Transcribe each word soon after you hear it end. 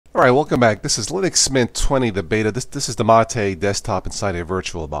Alright, welcome back. This is Linux Mint 20, the beta. This is the Mate desktop inside a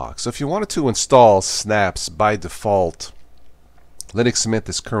VirtualBox. So if you wanted to install snaps by default, Linux Mint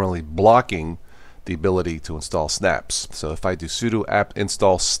is currently blocking the ability to install snaps. So if I do sudo apt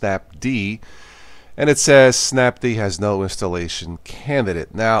install snapd, and it says snapd has no installation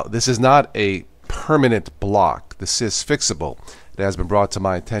candidate. Now, this is not a permanent block. This is fixable. It has been brought to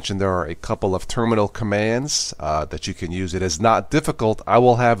my attention there are a couple of terminal commands that you can use. It is not difficult. I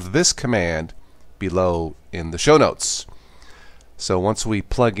will have this command below in the show notes. So once we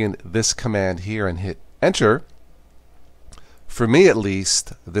plug in this command here and hit enter, for me at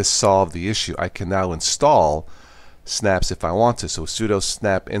least, this solved the issue. I can now install snaps if I want to. So sudo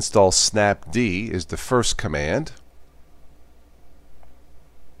snap install snapd is the first command.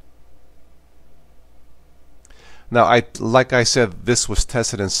 Now, like I said, this was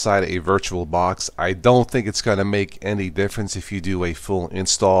tested inside a VirtualBox. I don't think it's going to make any difference if you do a full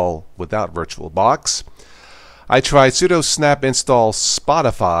install without VirtualBox. I tried sudo snap install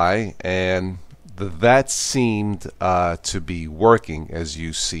Spotify, and that seemed to be working, as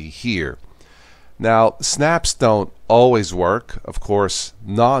you see here. Now, snaps don't always work. Of course,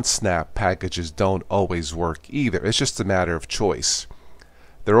 non-snap packages don't always work either. It's just a matter of choice.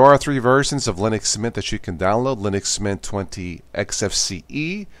 There are 3 versions of Linux Mint that you can download: Linux Mint 20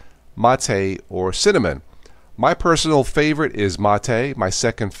 XFCE, Mate, or Cinnamon. My personal favorite is Mate. My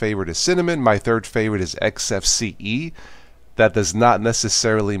second favorite is Cinnamon. My third favorite is XFCE. That does not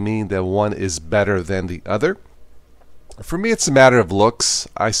necessarily mean that one is better than the other. For me, it's a matter of looks,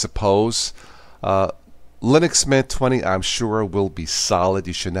 I suppose. Linux Mint 20, I'm sure, will be solid.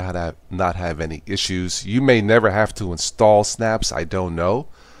 You should not have any issues. You may never have to install snaps. I don't know.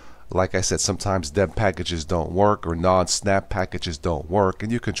 Like I said, sometimes deb packages don't work or non-snap packages don't work,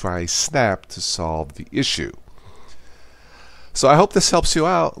 and you can try snap to solve the issue. So I hope this helps you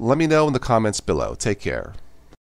out. Let me know in the comments below. Take care.